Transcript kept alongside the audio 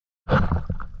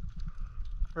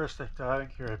First stick diving,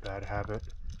 you're a bad habit.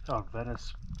 On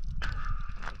Venice.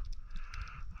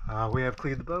 We have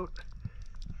cleaned the boat.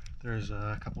 There's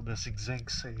a couple missing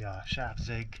zincs, a shaft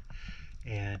zinc,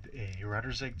 and a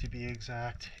rudder zinc to be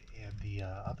exact, and the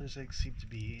other zincs seem to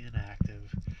be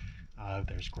inactive.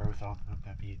 There's growth on them,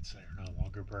 that means they're no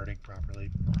longer burning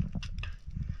properly.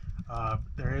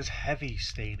 There is heavy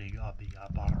staining on the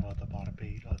bottom of the bottom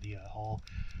bait on the hull.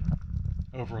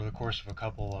 Over the course of a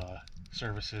couple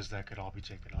services, that could all be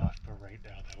taken off, but right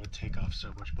now that would take off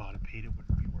so much bottom paint it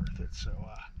wouldn't be worth it. So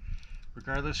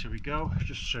regardless, here we go.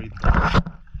 Just to show you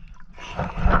the